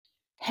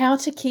How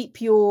to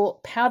keep your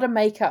powder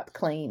makeup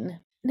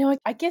clean. Now,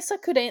 I guess I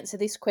could answer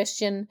this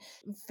question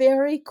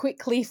very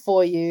quickly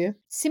for you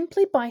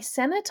simply by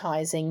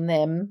sanitizing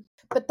them,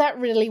 but that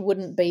really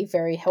wouldn't be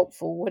very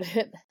helpful, would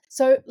it?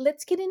 So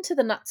let's get into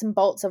the nuts and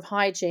bolts of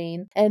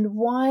hygiene and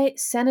why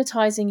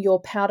sanitizing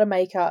your powder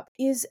makeup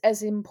is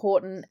as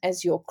important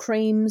as your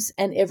creams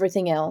and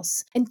everything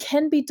else, and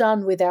can be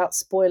done without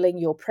spoiling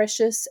your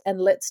precious,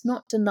 and let's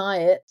not deny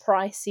it,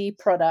 pricey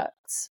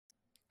products.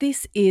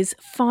 This is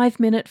 5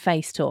 Minute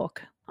Face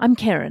Talk. I'm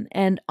Karen,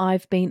 and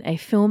I've been a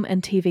film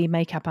and TV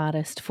makeup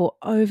artist for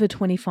over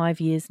 25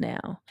 years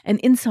now. And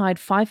inside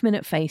 5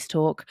 Minute Face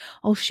Talk,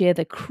 I'll share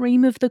the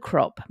cream of the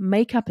crop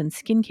makeup and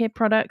skincare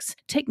products,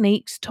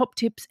 techniques, top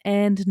tips,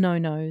 and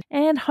no-nos,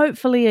 and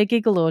hopefully a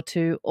giggle or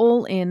two,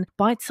 all in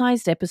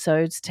bite-sized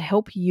episodes to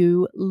help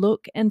you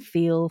look and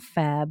feel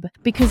fab,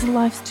 because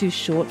life's too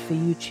short for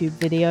YouTube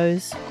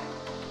videos.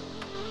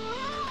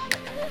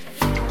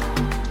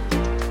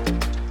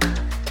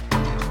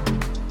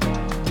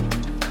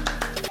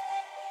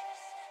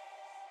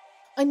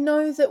 I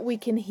know that we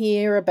can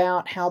hear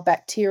about how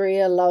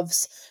bacteria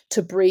loves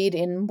to breed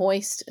in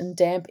moist and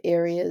damp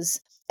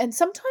areas, and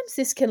sometimes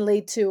this can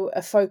lead to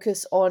a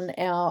focus on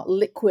our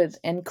liquid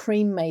and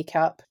cream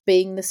makeup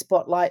being the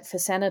spotlight for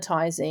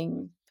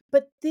sanitizing.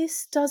 But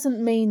this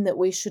doesn't mean that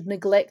we should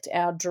neglect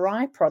our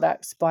dry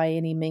products by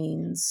any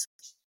means.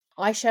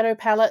 Eyeshadow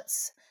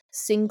palettes,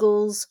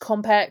 singles,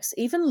 compacts,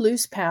 even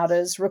loose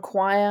powders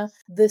require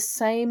the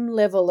same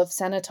level of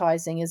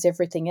sanitizing as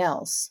everything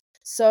else.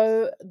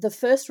 So the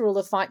first rule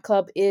of Fight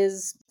Club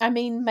is,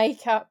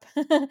 makeup.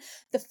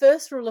 The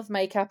first rule of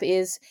makeup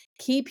is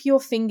keep your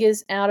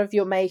fingers out of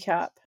your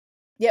makeup.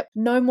 Yep,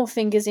 no more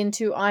fingers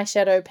into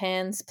eyeshadow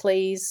pans,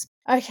 please.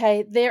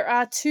 Okay, there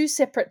are two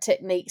separate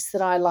techniques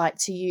that I like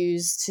to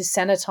use to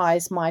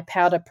sanitize my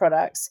powder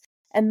products,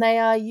 and they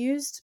are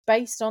used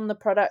based on the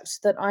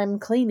product that I'm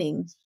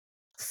cleaning.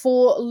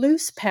 For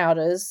loose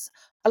powders,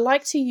 I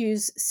like to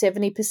use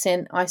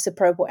 70%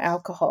 isopropyl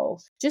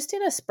alcohol just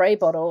in a spray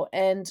bottle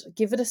and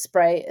give it a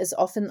spray as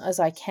often as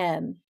I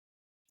can.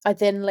 I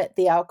then let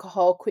the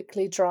alcohol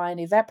quickly dry and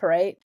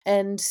evaporate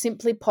and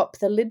simply pop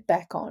the lid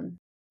back on.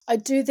 I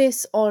do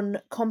this on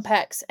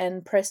compacts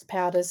and pressed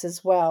powders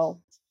as well.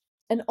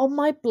 And on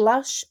my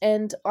blush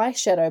and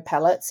eyeshadow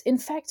palettes, in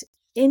fact,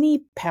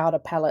 any powder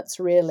palettes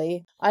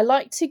really, I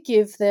like to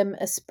give them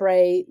a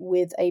spray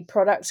with a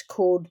product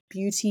called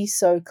Beauty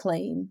So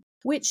Clean,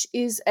 which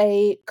is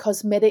a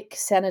cosmetic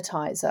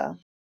sanitizer.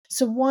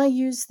 So why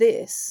use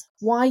this?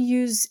 Why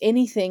use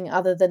anything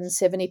other than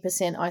 70%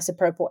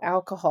 isopropyl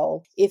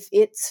alcohol if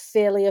it's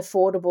fairly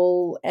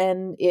affordable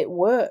and it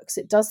works?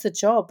 It does the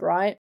job,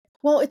 right?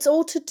 Well, it's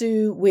all to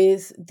do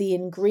with the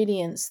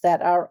ingredients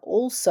that are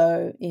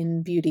also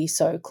in Beauty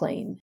So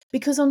Clean.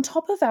 Because on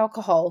top of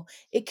alcohol,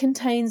 it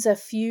contains a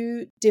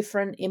few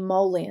different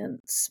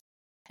emollients.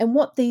 And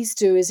what these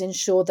do is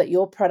ensure that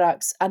your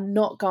products are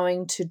not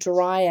going to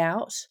dry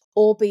out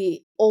or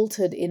be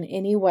altered in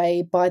any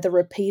way by the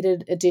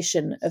repeated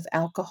addition of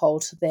alcohol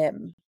to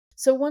them.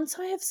 So once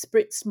I have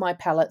spritzed my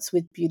palettes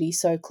with Beauty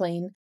So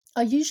Clean,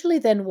 I usually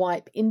then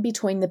wipe in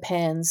between the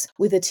pans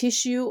with a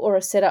tissue or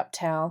a set-up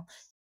towel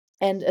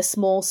and a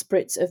small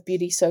spritz of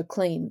Beauty So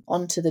Clean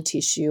onto the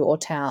tissue or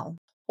towel.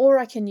 Or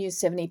I can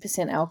use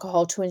 70%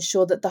 alcohol to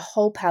ensure that the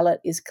whole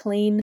palette is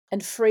clean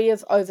and free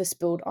of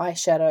overspilled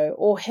eyeshadow,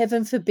 or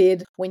heaven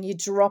forbid, when you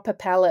drop a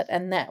palette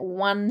and that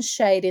one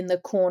shade in the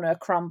corner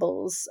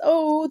crumbles.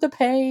 Oh, the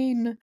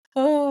pain.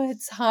 Oh,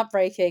 it's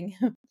heartbreaking.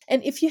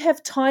 And if you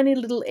have tiny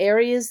little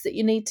areas that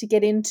you need to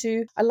get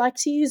into, I like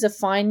to use a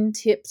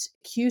fine-tipped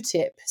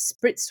Q-tip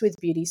spritzed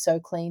with Beauty So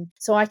Clean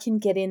so I can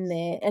get in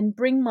there and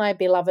bring my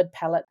beloved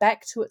palette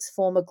back to its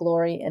former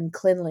glory and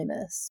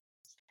cleanliness.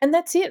 And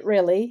that's it,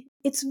 really.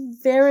 It's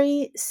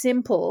very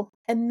simple,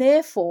 and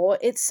therefore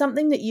it's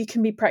something that you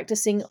can be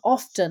practicing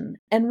often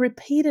and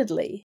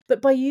repeatedly. But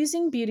by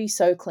using Beauty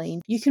So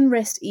Clean, you can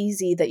rest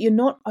easy that you're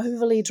not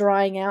overly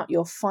drying out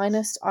your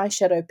finest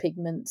eyeshadow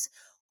pigments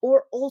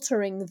or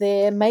altering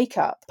their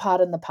makeup,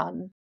 pardon the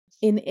pun,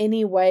 in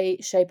any way,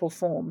 shape, or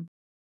form.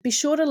 Be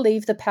sure to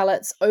leave the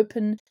palettes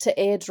open to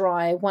air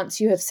dry once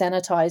you have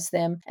sanitized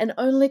them, and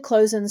only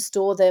close and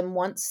store them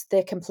once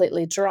they're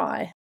completely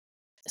dry.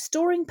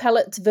 Storing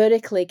palettes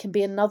vertically can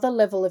be another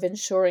level of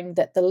ensuring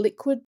that the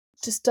liquid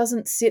just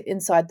doesn't sit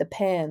inside the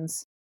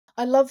pans.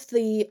 I love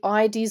the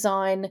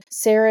iDesign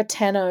Sarah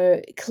Tano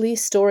clear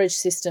storage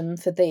system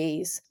for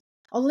these.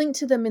 I'll link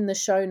to them in the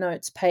show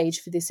notes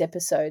page for this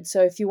episode,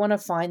 so if you want to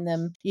find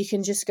them, you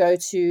can just go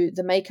to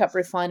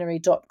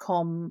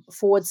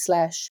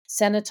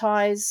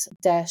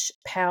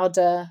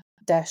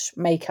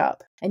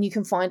themakeuprefinery.com/sanitize-powder-makeup, and you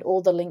can find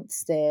all the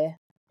links there.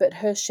 But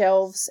her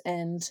shelves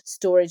and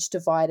storage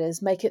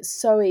dividers make it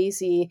so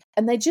easy,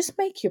 and they just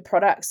make your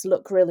products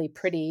look really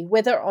pretty,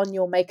 whether on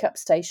your makeup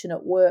station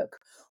at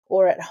work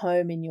or at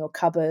home in your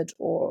cupboard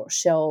or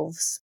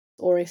shelves,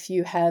 or if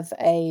you have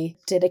a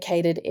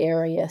dedicated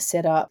area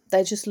set up.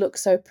 They just look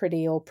so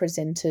pretty or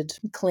presented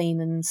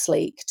clean and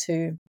sleek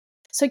too.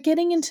 So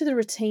getting into the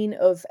routine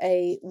of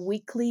a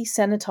weekly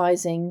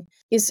sanitizing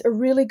is a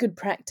really good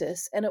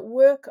practice. And at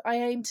work, I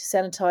aim to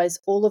sanitize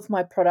all of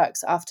my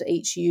products after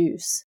each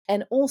use.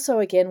 And also,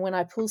 again, when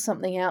I pull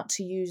something out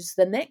to use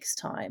the next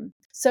time.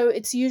 So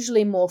it's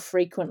usually more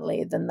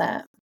frequently than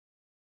that.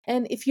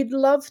 And if you'd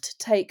love to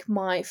take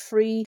my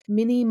free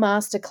mini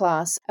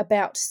masterclass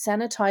about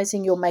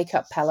sanitizing your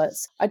makeup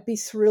palettes, I'd be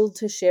thrilled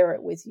to share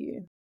it with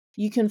you.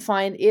 You can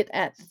find it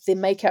at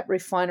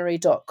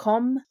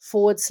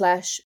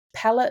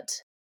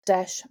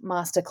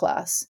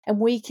themakeuprefinery.com/palette-masterclass, and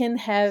we can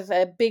have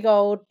a big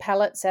old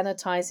palette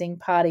sanitizing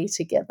party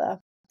together.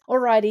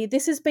 Alrighty,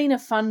 this has been a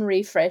fun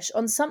refresh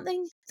on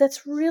something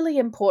that's really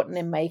important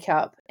in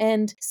makeup,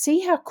 and see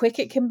how quick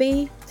it can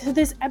be?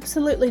 There's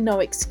absolutely no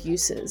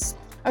excuses.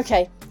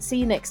 Okay, see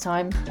you next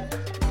time.